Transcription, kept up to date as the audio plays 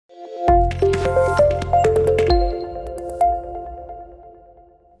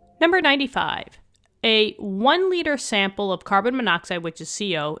Number 95. A 1 liter sample of carbon monoxide, which is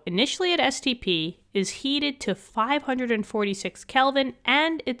CO, initially at STP, is heated to 546 Kelvin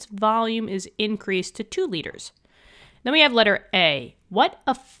and its volume is increased to 2 liters. Then we have letter A. What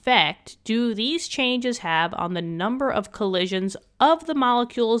effect do these changes have on the number of collisions of the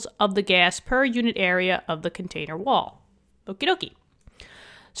molecules of the gas per unit area of the container wall? Okie dokie.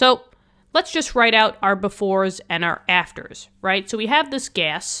 So let's just write out our befores and our afters, right? So we have this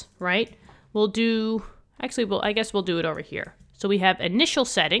gas, right? We'll do, actually, I guess we'll do it over here. So we have initial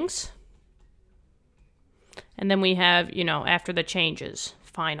settings, and then we have, after the changes,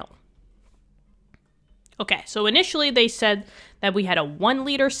 final. Okay, so initially they said that we had a 1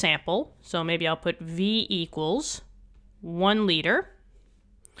 liter sample, so maybe I'll put V equals 1 liter.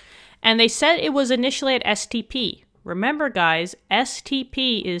 And they said it was initially at STP. Remember, guys,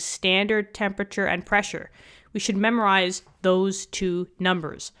 STP is standard temperature and pressure. We should memorize those two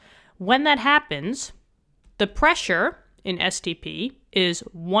numbers. When that happens, the pressure in STP is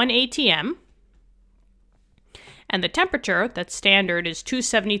 1 atm, and the temperature, that's standard, is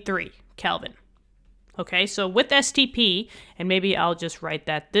 273 Kelvin. Okay, so with STP, and maybe I'll just write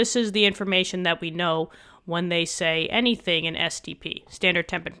that, this is the information that we know when they say anything in STP, standard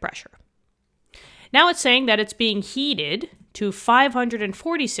temp and pressure. Now it's saying that it's being heated to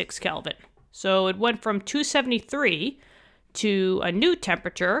 546 Kelvin. So it went from 273 to a new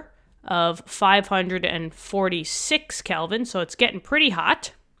temperature of 546 Kelvin, so it's getting pretty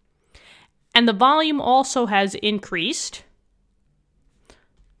hot. And the volume also has increased.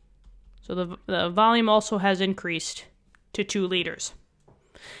 So the volume also has increased to 2 liters.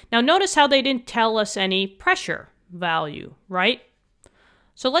 Now notice how they didn't tell us any pressure value, right?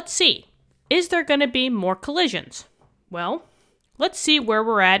 So let's see. Is there going to be more collisions? Well, let's see where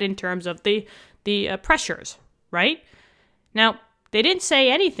we're at in terms of the pressures, right? Now, they didn't say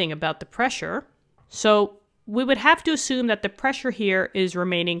anything about the pressure, so we would have to assume that the pressure here is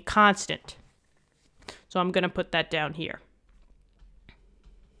remaining constant. So I'm going to put that down here.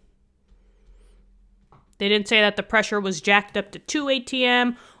 They didn't say that the pressure was jacked up to 2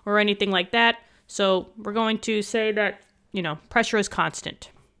 atm or anything like that, so we're going to say that, pressure is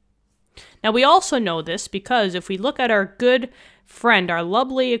constant. Now, we also know this because if we look at our good friend, our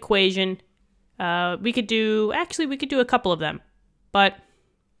lovely equation, we could do a couple of them. But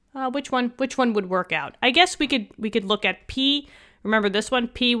which one would work out? I guess we could look at P. Remember this one,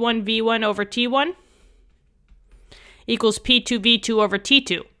 P1V1 over T1 equals P2V2 over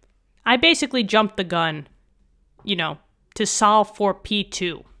T2. I basically jumped the gun, to solve for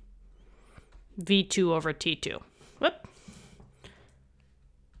P2. V2 over T2. Whoop.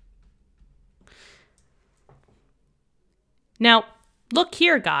 Now, look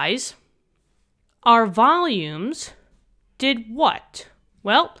here, guys. Our volumes did what?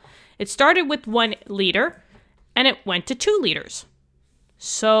 Well, it started with 1 liter and it went to 2 liters.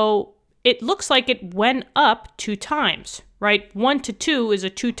 So it looks like it went up 2 times, right? 1 to 2 is a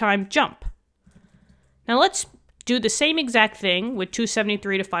 2-time jump. Now let's do the same exact thing with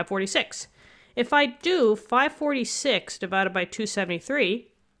 273 to 546. If I do 546 divided by 273,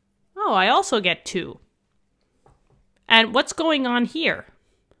 I also get 2. And what's going on here?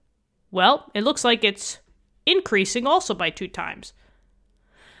 Well, it looks like it's increasing also by 2 times.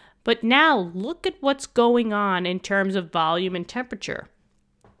 But now look at what's going on in terms of volume and temperature.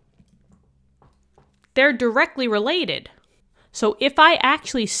 They're directly related. So if I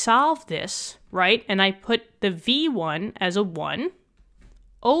actually solve this, right, and I put the V1 as a 1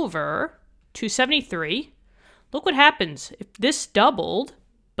 over 273, look what happens. If this doubled,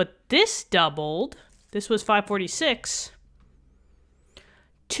 but this doubled, this was 546,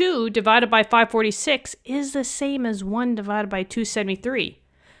 2 divided by 546 is the same as 1 divided by 273.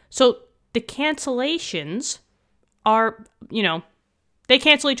 So the cancellations are, they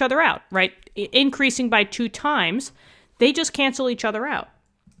cancel each other out, right? Increasing by 2 times, they just cancel each other out.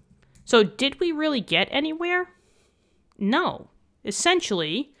 So did we really get anywhere? No.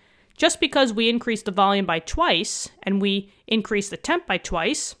 Essentially, just because we increased the volume by twice and we increased the temp by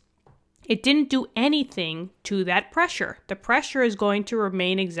twice, it didn't do anything to that pressure. The pressure is going to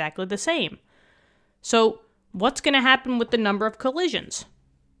remain exactly the same. So what's going to happen with the number of collisions?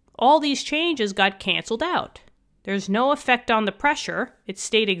 All these changes got canceled out. There's no effect on the pressure. It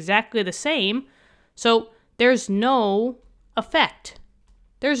stayed exactly the same. So there's no effect.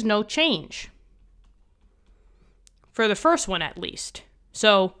 There's no change. For the first one, at least.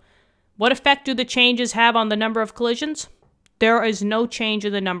 So what effect do the changes have on the number of collisions? There is no change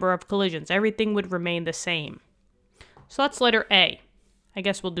in the number of collisions. Everything would remain the same. So that's letter A. I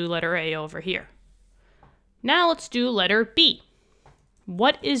guess we'll do letter A over here. Now let's do letter B.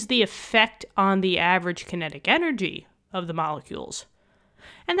 what is the effect on the average kinetic energy of the molecules?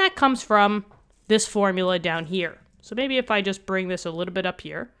 And that comes from this formula down here. So maybe if I just bring this a little bit up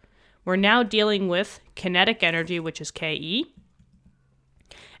here, we're now dealing with kinetic energy, which is Ke.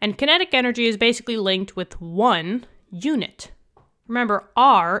 And kinetic energy is basically linked with one unit. Remember,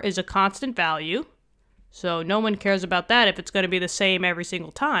 R is a constant value, so no one cares about that if it's going to be the same every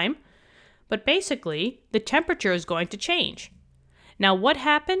single time. But basically, the temperature is going to change. Now, what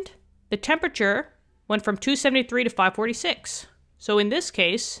happened? The temperature went from 273 to 546. So in this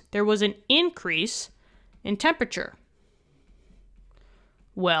case, there was an increase in temperature.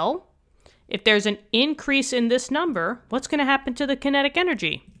 Well, if there's an increase in this number, what's going to happen to the kinetic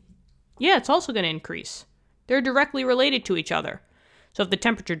energy? Yeah, it's also going to increase. They're directly related to each other. So if the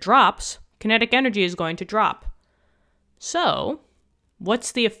temperature drops, kinetic energy is going to drop. So,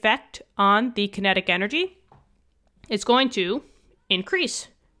 what's the effect on the kinetic energy? It's going to increase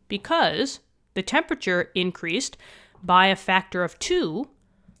because the temperature increased by a factor of 2.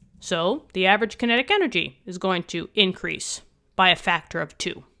 So, the average kinetic energy is going to increase by a factor of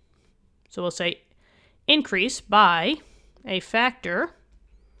 2. So, we'll say increase by a factor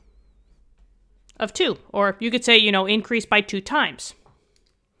of 2. Or you could say, increase by 2 times.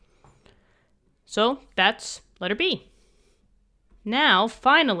 So that's letter B. Now,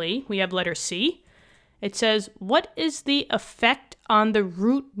 finally, we have letter C. It says, what is the effect on the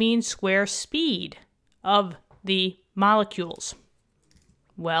root mean square speed of the molecules?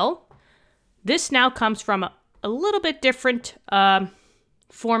 Well, this now comes from a little bit different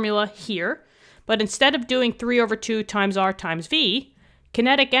formula here. But instead of doing 3 over 2 times R times V,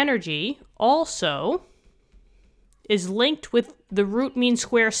 kinetic energy also is linked with the root mean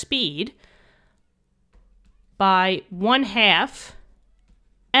square speed by 1/2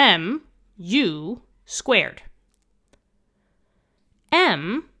 mu squared.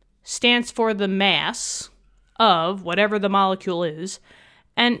 M stands for the mass of whatever the molecule is,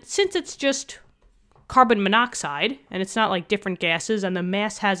 and since it's just carbon monoxide, and it's not like different gases, and the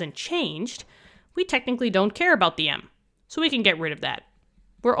mass hasn't changed, we technically don't care about the M, so we can get rid of that.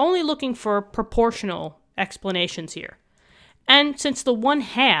 We're only looking for proportional explanations here. And since the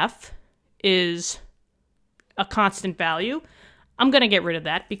 1/2 is a constant value, I'm going to get rid of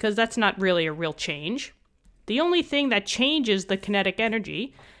that because that's not really a real change. The only thing that changes the kinetic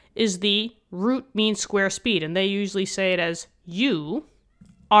energy is the root mean square speed, and they usually say it as U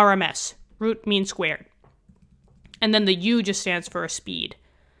RMS, root mean squared. And then the U just stands for a speed.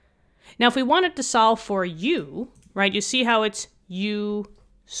 Now, if we wanted to solve for U, right, you see how it's U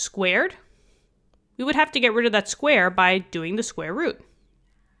squared? We would have to get rid of that square by doing the square root.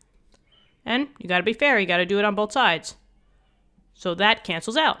 And you got to be fair, you got to do it on both sides. So that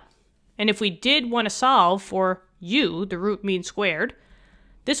cancels out. And if we did want to solve for U, the root mean squared,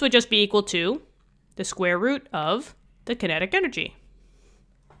 this would just be equal to the square root of the kinetic energy.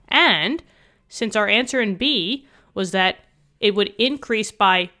 And since our answer in B was that it would increase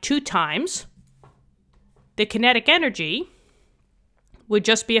by 2 times, the kinetic energy would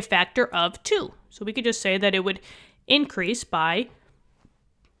just be a factor of 2. So we could just say that it would increase by,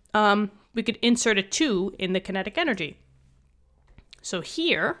 we could insert a 2 in the kinetic energy. So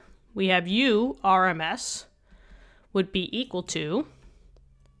here we have U RMS would be equal to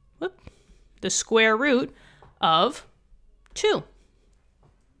the square root of 2.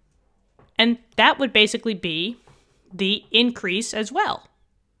 And that would basically be the increase as well.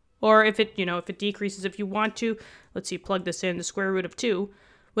 Or if it, if it decreases, if you want to, let's see, plug this in, the square root of 2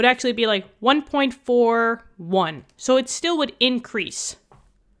 would actually be like 1.41. So it still would increase.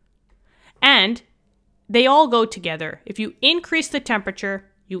 And they all go together. If you increase the temperature,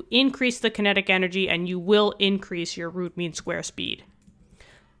 you increase the kinetic energy, and you will increase your root mean square speed.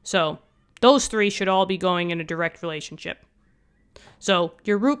 So those three should all be going in a direct relationship. So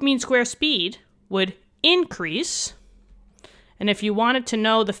your root mean square speed would increase. And if you wanted to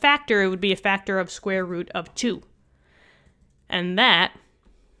know the factor, it would be a factor of square root of 2. And that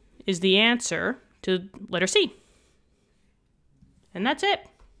is the answer to letter C. And that's it.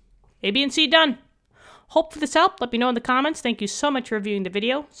 A, B, and C done. Hope this helped. Let me know in the comments. Thank you so much for viewing the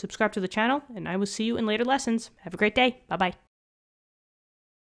video. Subscribe to the channel, and I will see you in later lessons. Have a great day. Bye-bye.